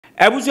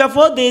Abusia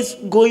 4 days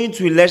going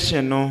to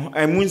election no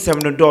and win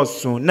 7 doors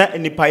so na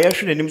any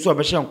payation and him so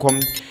abeshan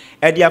come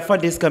edia for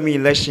this coming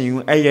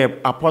election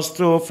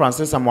Apostle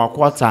Francis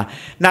Amoako Attah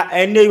na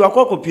ene you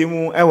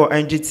akokopimu ewo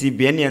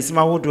NGTB ene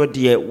ensema hodo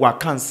de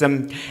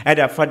wakansem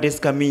edia for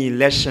this coming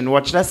election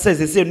watch that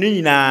says say no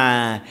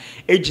nyina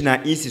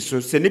ejina isi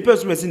so se nipa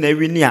so mesi na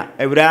ewini a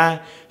ewra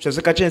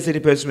hwese ka chen se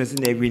nipa so mesi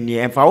na ewini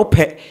emfa wo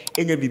pe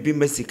enya bibi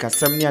mesi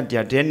kasam ne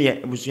ade ne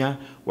abusua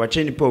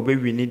wache nipa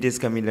obewini this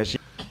coming election.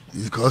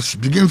 Because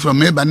begin from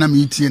me banam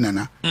iti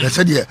nana they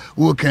said yeah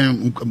who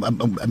can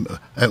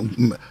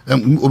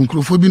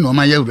microphone no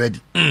my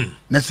ready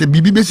na say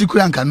bibi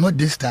basically and cannot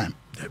this time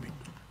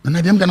and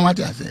I dem can what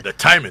I say the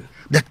timing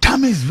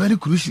is very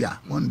crucial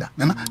wonder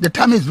the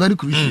timing is very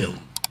crucial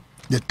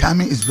the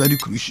timing is very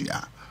crucial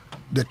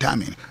the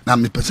timing now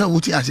me person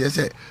what I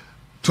say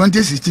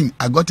 2016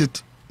 I got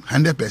it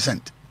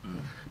 100%.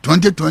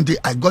 2020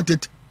 I got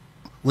it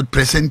with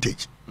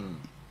percentage.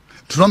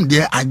 From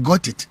there I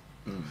got it.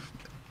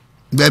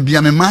 Baby,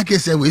 I'm a market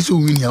say we so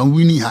winning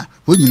her.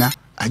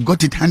 I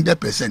got it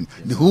 100%.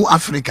 The whole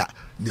Africa,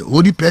 the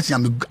only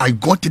person I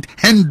got it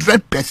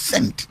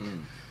 100%.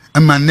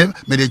 And man never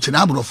made a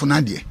chinabro for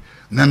Nadia.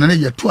 Nana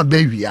ya to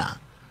baby. I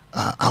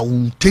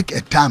will take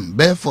a time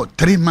bear for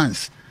 3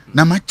 months.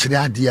 Na ma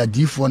dia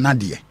di for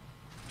Nadia.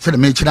 So the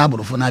me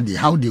chinabro for Nadia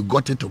how they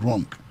got it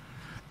wrong.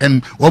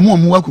 And one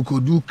more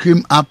could do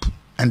came up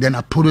and then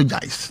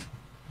apologize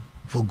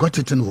for got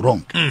it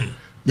wrong.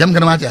 Yam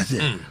gonna matter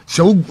say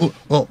so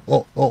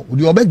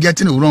you obey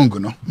getting it wrong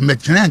no me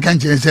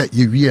can't say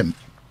you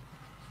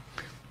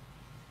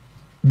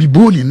be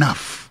bold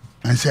enough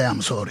and say I'm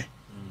sorry.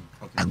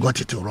 I got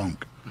it wrong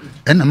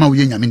and I'm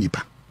we nyame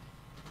nipa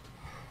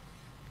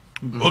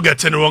o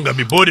getting it wrong and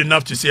be bold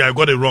enough to say I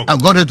got it wrong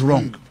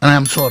and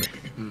I'm sorry.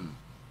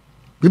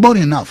 Be bold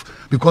enough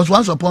because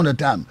once upon a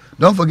time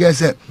don't forget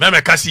say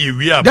me kasi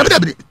we are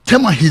tell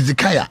me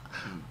Hezekiah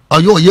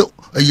or you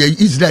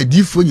Israel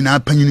different in our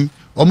opinion.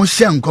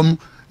 Almost shankom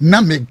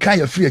na me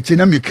kaya free a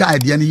na me kaya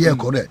de ne ye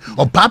correct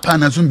or papa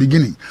na so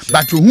beginning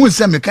but who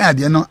say me kaya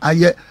de no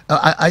aye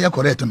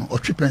correct no or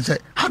trip and say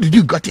how did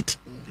you got it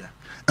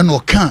and or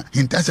can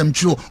intasem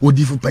chiro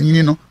odifu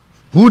panini no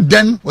who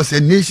then was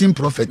a nation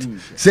prophet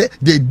say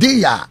the day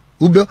ya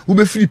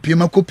ube free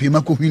pema ko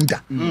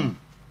hinta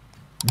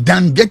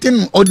than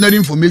getting ordinary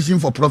information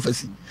for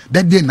prophecy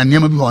that day na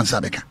niam bi ho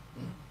ansabeka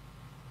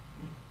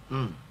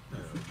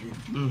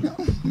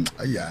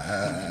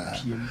yeah.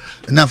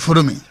 Now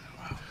follow me.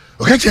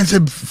 Okay, chance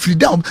free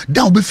down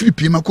be free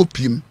pim ako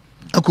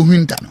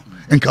winter no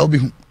and ka be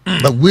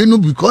but we know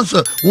because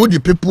all the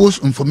people's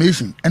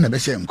information and be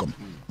share come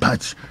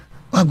but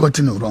I got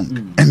it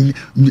wrong and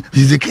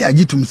Hezekiah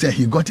to say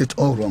he got it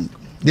all wrong.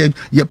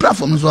 Your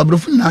platform is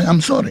I'm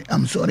sorry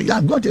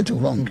I got it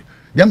wrong.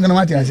 I'm gonna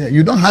what I say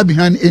you don't have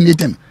behind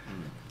anything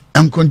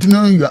and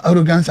continuing your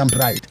arrogance and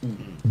pride.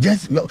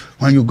 Just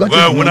when you got it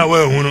wrong.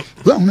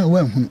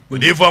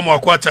 With the form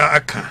of quarter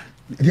aka.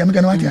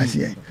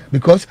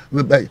 Because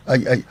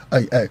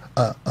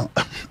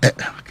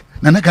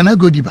Nana can I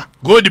go deeper?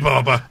 Go deeper,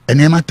 Papa. And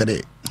name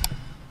 3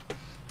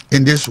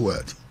 in this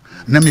world.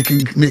 Now me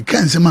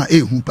can say my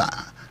humpa.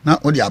 Now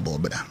all the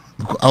above,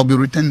 I'll be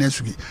returning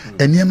next week.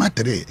 And name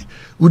 3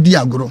 Udi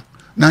agro.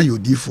 Now you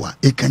D4.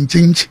 It can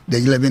change the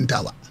 11th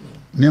hour.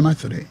 Name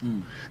 3.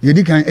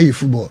 You can a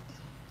football.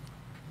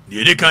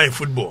 You did kind of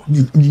football.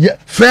 Yeah,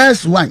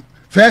 first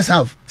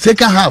half,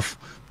 second half,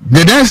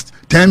 the next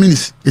 10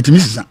 minutes, it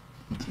misses.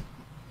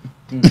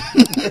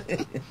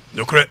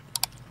 No correct.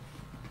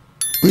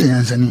 We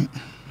answer me.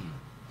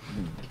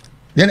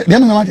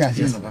 Then what I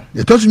say?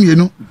 They told me, you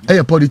know,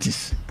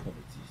 politics.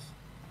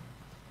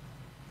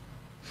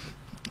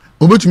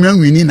 Over to me,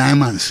 we need 9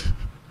 months.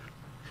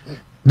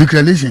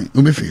 Declaration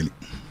will be failing.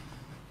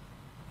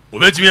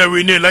 Let me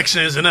win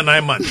elections in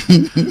 9 months.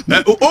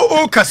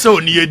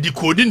 Kasa ni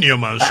decoding your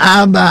man.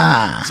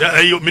 Aba.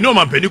 Say me no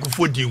man peni ku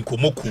fodi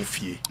nkomo ku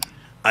fie.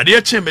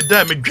 Ade che me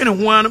da me dwene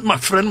ho my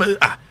friend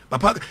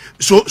papa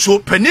so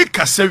peni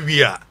kasa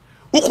wi a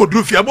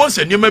ukodru fie abon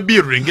se niam bi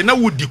ring na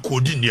wo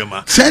decoding niam.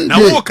 Na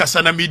wo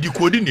kasa na me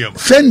decoding niam.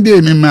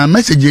 Sunday me ma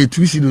message e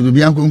tu si do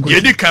bi ankonko.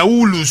 Ye di kan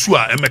wo lusu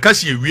a me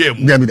kasa ye wi am.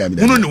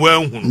 Hunu ni wa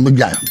hunu.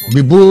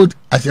 Be bold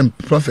as a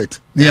prophet.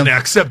 And I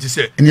accept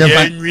say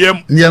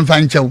Niam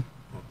fanchau.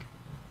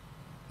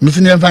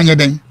 Missing them find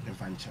den.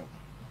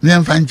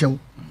 Niam fanchau.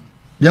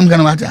 Yam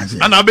gonna what I say.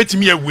 And I bet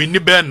me a win be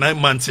 9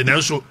 months and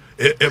also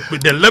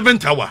with the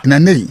 11th hour. Na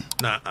nay.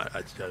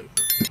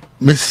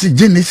 Miss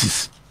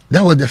Genesis.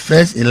 That was the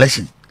first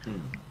election.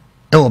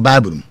 Our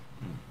Bible.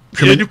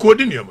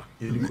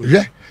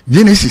 Yeah.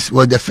 Genesis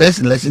was the first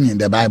election in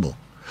the Bible.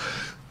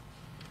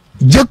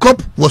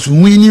 Jacob was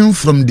winning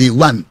from day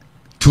 1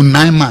 to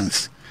 9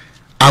 months.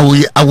 I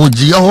will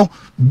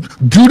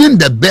during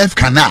the birth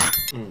canal.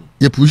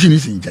 You're pushing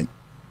this in.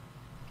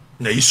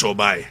 Now you saw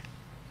by.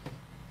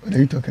 What are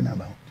you talking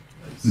about?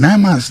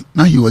 9 months.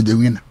 Now he was the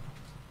winner.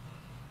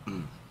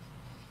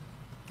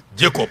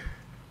 Jacob.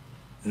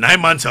 9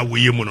 months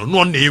away, no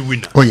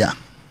winner. Oh yeah.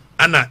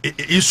 ana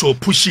iso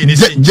pushi ni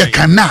je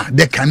kana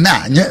de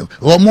kana nye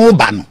o mo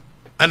ba no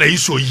ana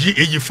iso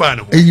yi fa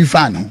no eyi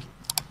fa no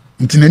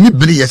ntina ni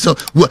bere ye so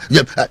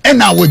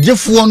na wo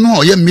jefo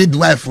no ye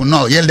midwife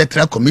no ye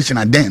electoral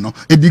commissioner den no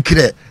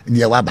edikire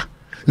ne waba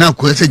na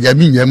ko se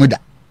jami nyam da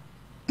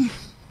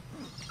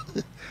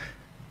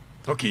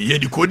okay ye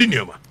di kodi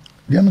ne ma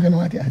dia me kan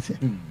wati ase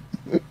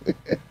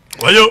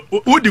wayo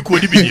udi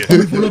kodi bi dia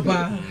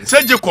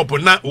se Jacob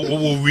na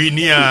wo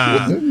wini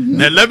a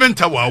na 11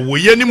 tower wo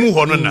ye ni mu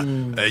ho no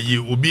na yi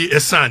obi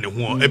esan ne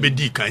ho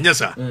ebedi kan nya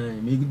sa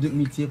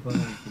me tie pa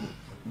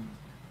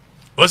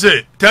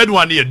Ose third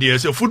one here there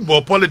say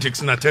football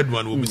politics na third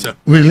one will be sir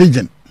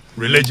religion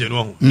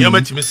wo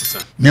niam timi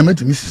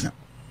sisa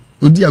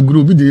odi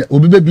agro obi de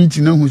obi be bi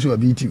ti na hu so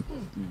obi ti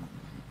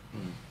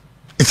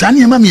esa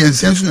niam mi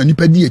ensenso na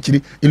nipa di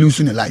akire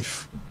elusu ne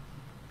life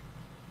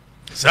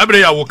sabre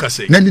ya wo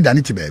kase na di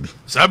dani ti baabi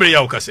sabre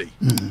ya wo kase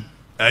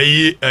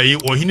ayi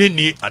ohine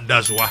ni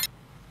adazwa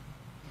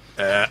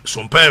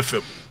sompa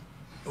fm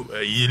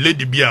yi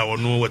lady bia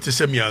ono wote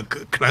se me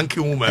cranky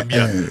woman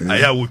bia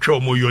aya wo twa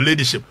mo your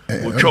ladyship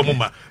wo twa mo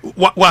ma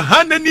wa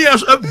hanani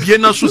abie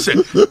na so se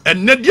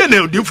enne dia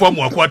na odi fo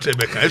mo akwatre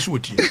be ka eso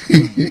oti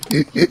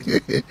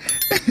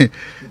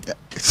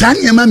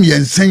sanya ma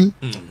miensen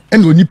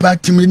ene onipa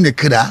timri ne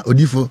kra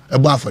odifo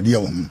ebo afode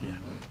wo mu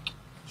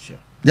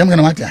jam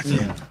kana wati ase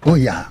oh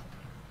yeah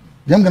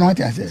jam kana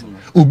wati ase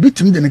obi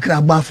tim de ne kra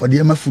abo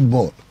afode ma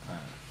football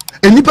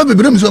enipa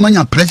bebre mu so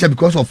manya pressure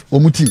because of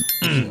omuti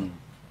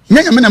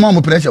nyanya me na ma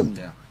mo pressure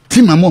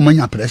team ma mo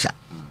manya pressure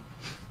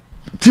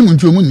team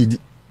ntu mu nidi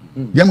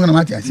jam kana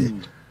wati ase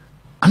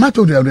ama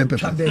to do paper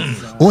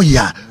oh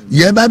yeah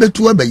ye ba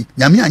betu abai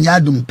nyame anya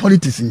adum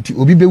politics nti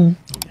obi bewu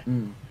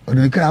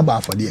odun kra abo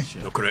afode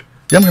correct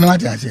jam kana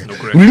wati ase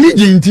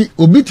religion nti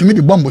obi timi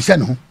de bomb hye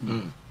ne ho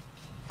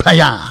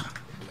paya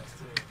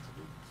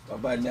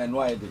baba nya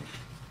no ide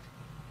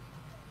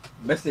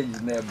message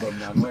na bom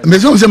na me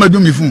so se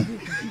madum mi fun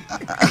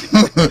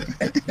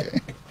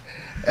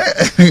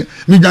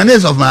mi jane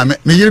of ma me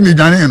yire mi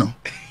jane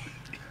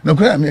no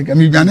kra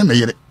mi jane me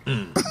yire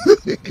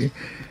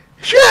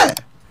she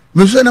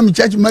me so na mi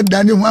church ma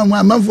dane ho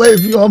ma fo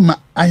efi o ma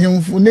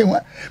ahemfu ne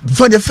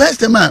for the first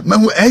time ma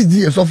hu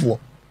SDS of war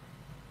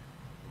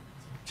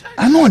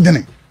ano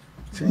dene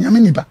se nyame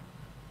nipa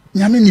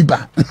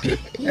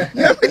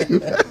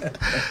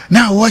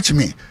now watch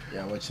me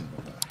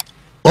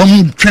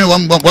watching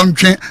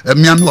twen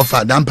miam of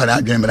dampara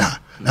adwenbra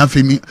na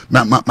femi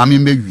ma me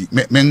mewi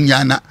me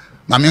nyana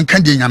ma me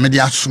kan de nyame de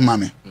asoma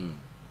me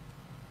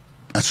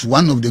as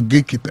one of the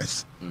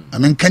gatekeepers I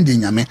mean kan de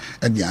nyame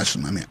de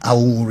asoma me I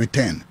will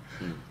return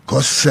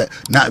cause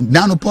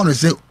now no Paul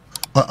say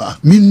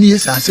me nie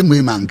sa se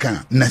mo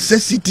manka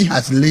necessity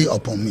has lay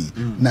upon me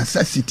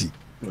necessity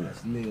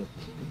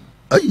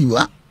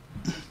ayiwa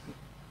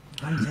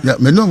yeah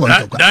me no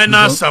want to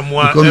Dina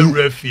Samoa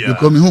Erefia you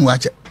come home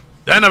watch it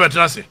Dina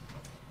betrase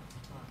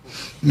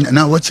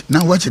now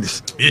watch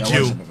this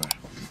you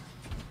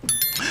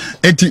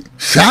eti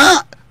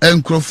sa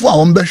enkrofo a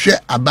won behwe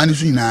abane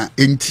so nyina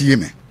entie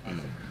me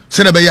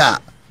se na be ya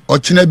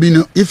ochina bi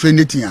no if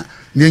anything a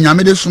ne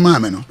nyame de suma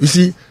me no you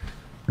see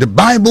the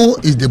Bible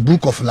is the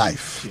book of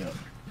life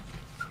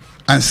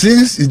and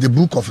since it's the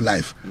book of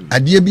life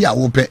adie bi a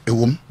wo pe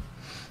ewom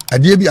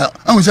adie bi a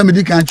I want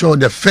somebody can show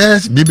the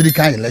first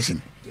biblical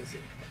election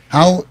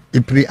how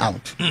it play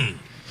out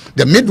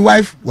the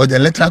midwife was the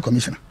electoral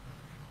commissioner.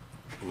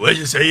 Where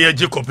you say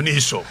Jacob ni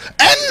so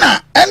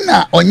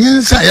enna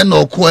onyensa ye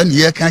no ko an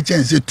ye can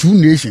change say two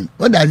nations.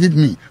 What does it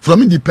mean?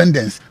 From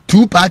independence,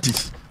 two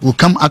parties will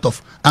come out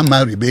of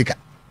Amma Rebecca.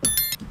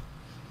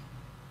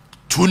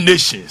 Two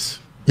nations.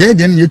 Yeah,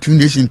 then you two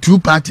nations, two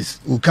parties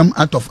will come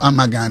out of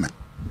Amma Ghana.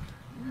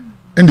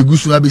 And the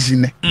Gusu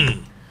Abisine.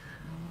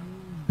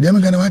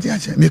 Them gonna what you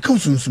say? Me come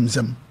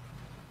some.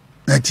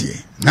 That year.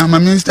 Now my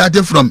man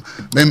started from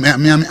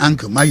my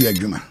uncle, my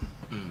agreement.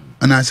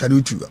 And I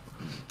salute you.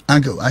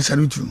 Uncle, I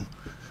salute you.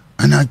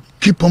 And I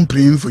keep on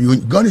praying for you.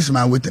 God is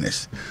my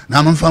witness. Now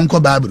I'm from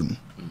Bible.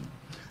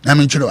 Now I'm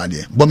in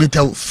Chile. But me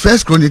tell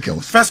First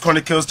Chronicles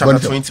chapter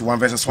 21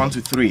 verses 1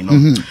 to 3.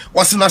 No,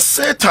 was in a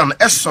Satan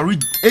sorry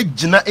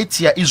ejina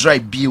etia Israel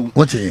bill.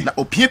 What na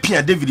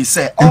opiepia David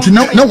say. And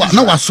no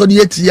was sorry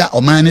etia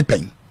or many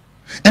pen.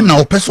 And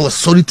now person was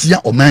sorry tia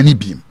or many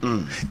beam.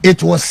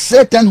 It was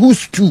Satan who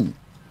stood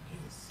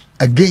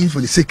against for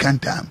the second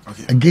time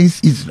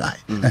against Israel.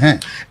 And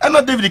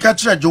not David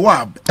catcher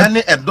Joab and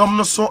a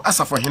domino so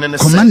as for him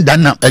commander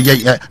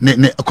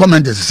ne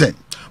commanders say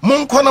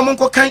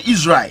Monko kan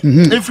Israel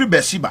every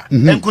Besiba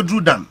and could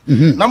do done.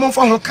 Na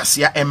monfa ho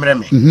kasia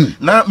emreme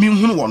na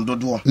minhunu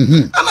wondodo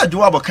ana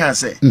Joab kan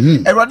say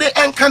erade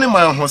enkane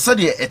man ho se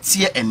de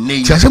etie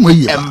enne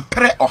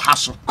empre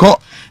ohaso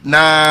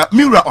na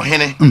mira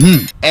ohene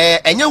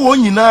enye won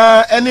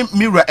nyina ene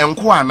mira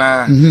enko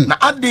ana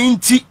na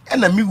adenti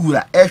na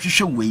miwura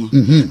ehwehwe wei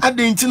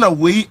adenti na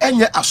wei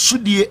enye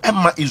asodie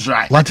emma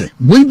Israel what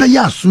wei be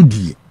ya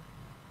asodie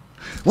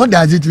what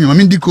does it mean I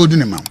mean decode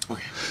ne ma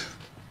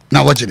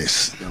Now watch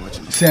this.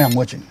 Say I'm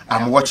watching.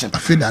 I'm watching. I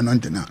feel the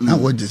anointing now. Now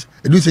watch this.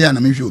 I do say I'm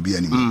not sure be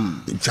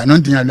anymore. It's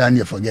anointing I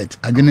don't forget.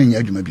 I didn't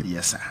hear you maybe.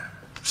 Yes, sir.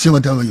 Say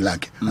whatever you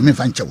like. I mean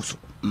find chows.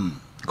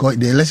 Because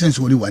the elections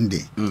only one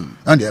day.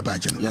 On the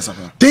patch. Yes,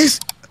 sir. This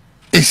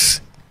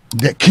is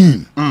the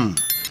king.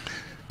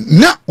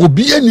 Na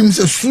obi anim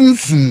se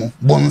sunsumo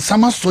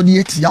bonsama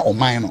sodiet ya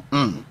oman no.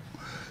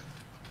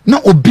 Na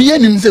obi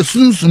anim se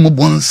sunsumo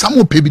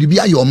bonsama pebiribi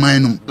ya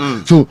oman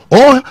no. So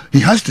all he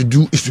has to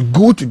do is to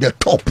go to the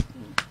top.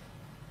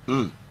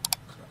 And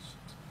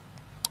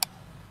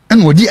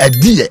wodi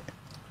adie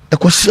e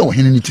ko hye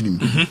ohene ni tirim.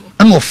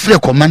 And ofre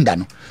commander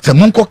no. Se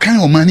monko kan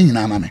oman ni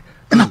nyina na me.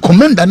 Na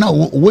commander na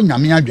wo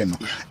nyame adwe no.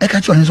 E ka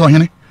che ohene so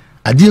ohene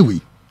adie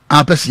we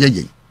apese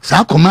ye.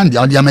 Sa command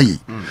ya amaye.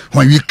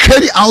 When we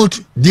carry out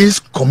this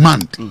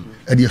command,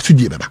 and you should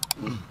be baba.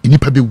 Ini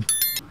pabewu.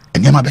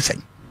 Enyama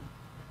besen.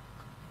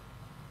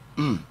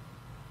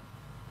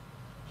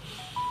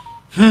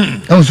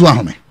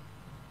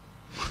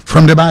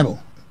 From the Bible.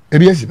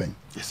 Yes,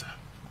 sir.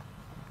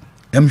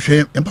 I'm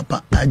sure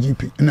papa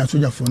IGP and a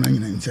soldier for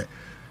 99 say.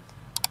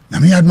 Na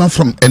me had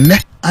from ene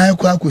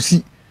ayako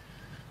see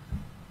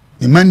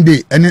the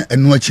Monday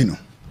and watching.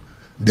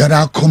 There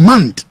are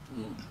command.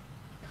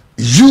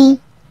 You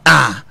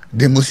are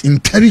the most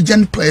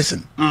intelligent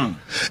person.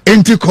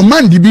 And to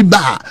command the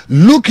Biba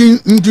looking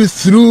into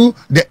through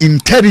the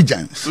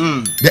intelligence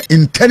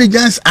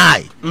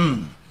eye.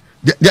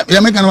 The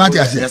American what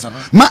I say.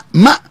 Ma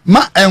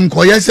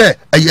enkoye say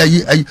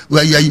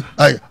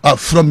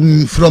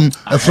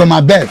from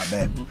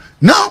above.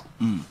 No.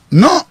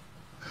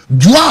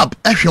 Joab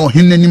ehwe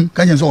ohenenim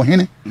ka je so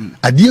ohene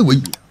ade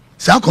we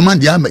sa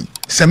command ya mai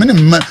semene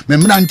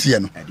memrantie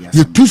no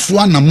ye tuso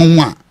anamon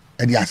a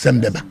ade asem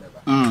beba.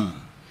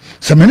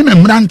 Semene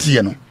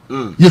memrantie no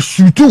ye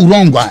sutu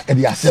wrong a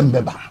ade asem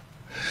beba.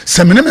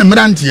 Semene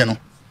memrantie no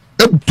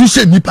e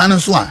tuse nipa no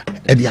so a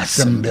ade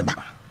asem beba.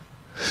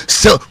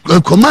 So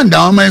commander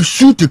am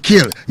shoot to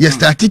kill. You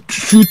started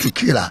shoot to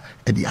kill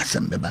ade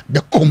asem beba.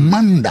 The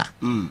commander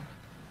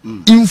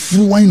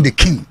influencing the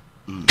king.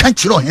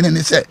 Can't you hear any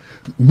say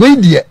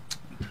wait there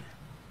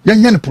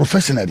yan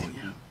professionally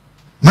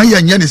my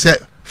yan say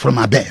from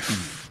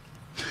above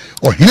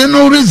or he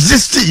no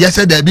resist yes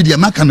there be the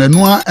maka na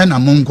no and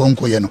amon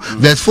konko ye no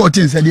verse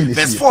 14 said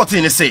verse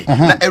 14 say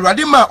na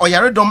Awurade ma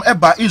oyaredom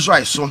eba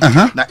Israel so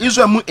na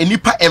Israel mu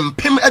enipa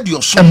empem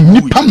adiosom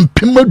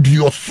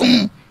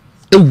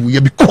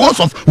ewu because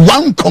of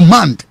one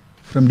command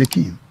from the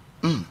king.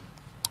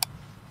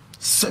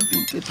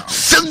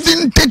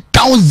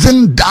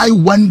 70,000 die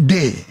one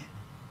day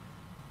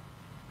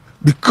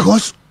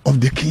because of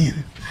the king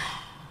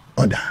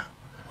order.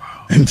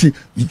 Wow. And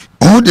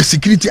all the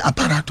security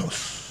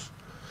apparatus.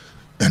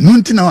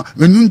 Moya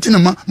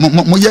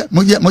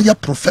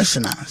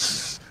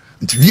professionals.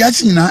 And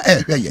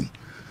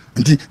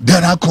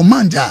there are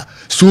commander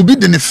so be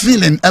the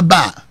feeling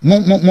about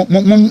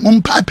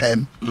pipe.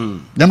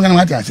 Them can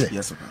what I say.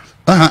 Yes, sir.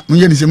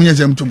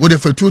 To go there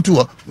for two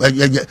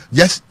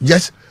yes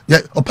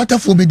opata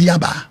for be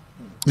diaba.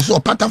 So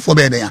opata for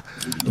be there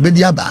be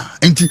diaba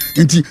enti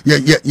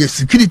your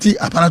security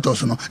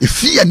apparatus no if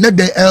fear not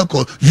the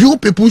alcohol you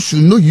people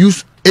should not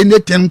use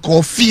anything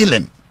called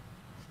feeling.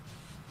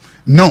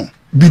 No,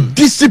 be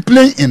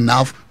disciplined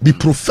enough, be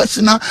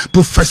professional.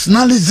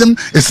 Professionalism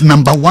is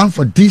number one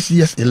for this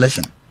year's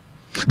election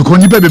because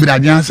nipa be be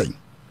saying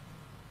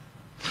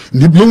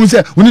nipa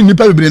say when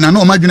nipa be na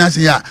no imagine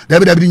say ya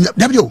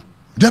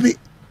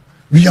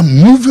we are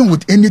moving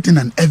with anything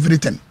and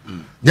everything.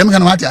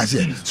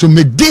 So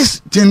may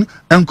this thing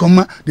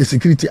come the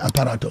security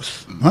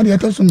apparatus. Now the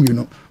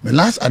person my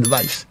last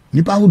advice.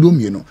 Nipa who do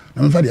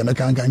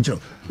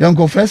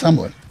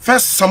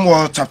First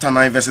Samuel chapter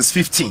 9 verses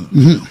 15.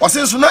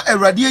 Says na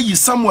Awurade yi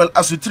Samuel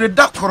asutre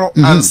dakoro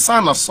and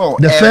son of Saul.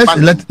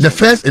 The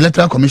first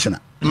electoral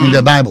commissioner in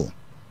the Bible.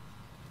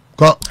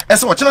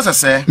 Ese wo chena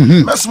sese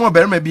mesmo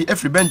bere ma bi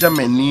every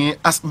Benjamin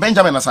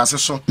asase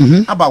so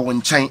aba wo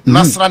nchen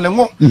nasra ne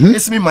ngo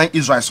esimi man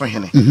Israel so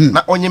hene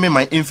na onye me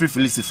man every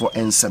Filistifo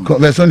ensem.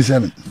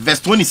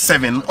 Verse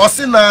 27 o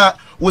se na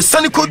wo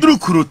sani koduru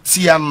kuro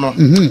tia no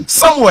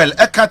Samuel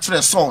e ka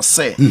kire Saul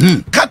say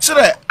ka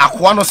kire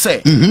akoa no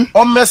say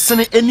o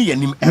mesene eni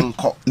yanim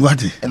enko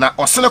na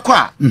o sene ko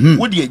a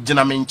wo de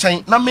gina me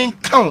nchen na me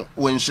kan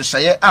wo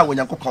nhyehyeye a wo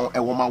Nyankopon e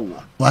wo ma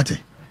wo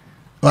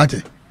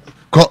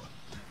ko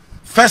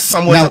First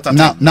Samuel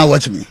now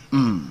watch me.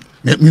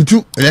 Me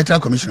too electoral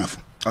commissioner.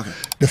 Okay.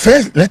 The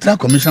first electoral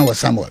commissioner was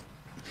Samuel.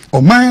 O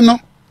man no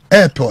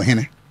airport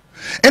hene.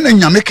 And then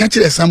nyame ka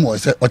kire Samuel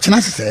say o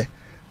chena say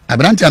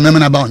abrante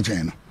amemena ba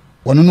onchen no.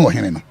 Wono no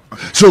hene no.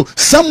 So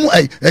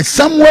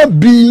Samuel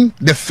being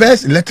the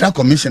first electoral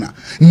commissioner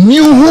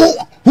knew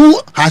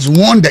who has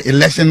won the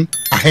election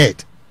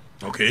ahead.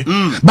 Okay.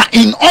 But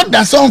in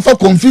order some for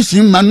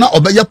confusion man na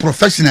obey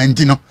professional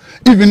ntino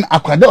even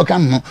akwade o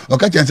kan no o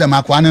ka chense ma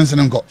akwa ne nsen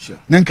nko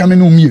nen ka me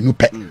no mie no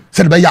pe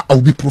said be ya I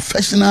will be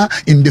professional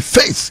in the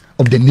face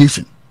of the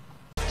nation.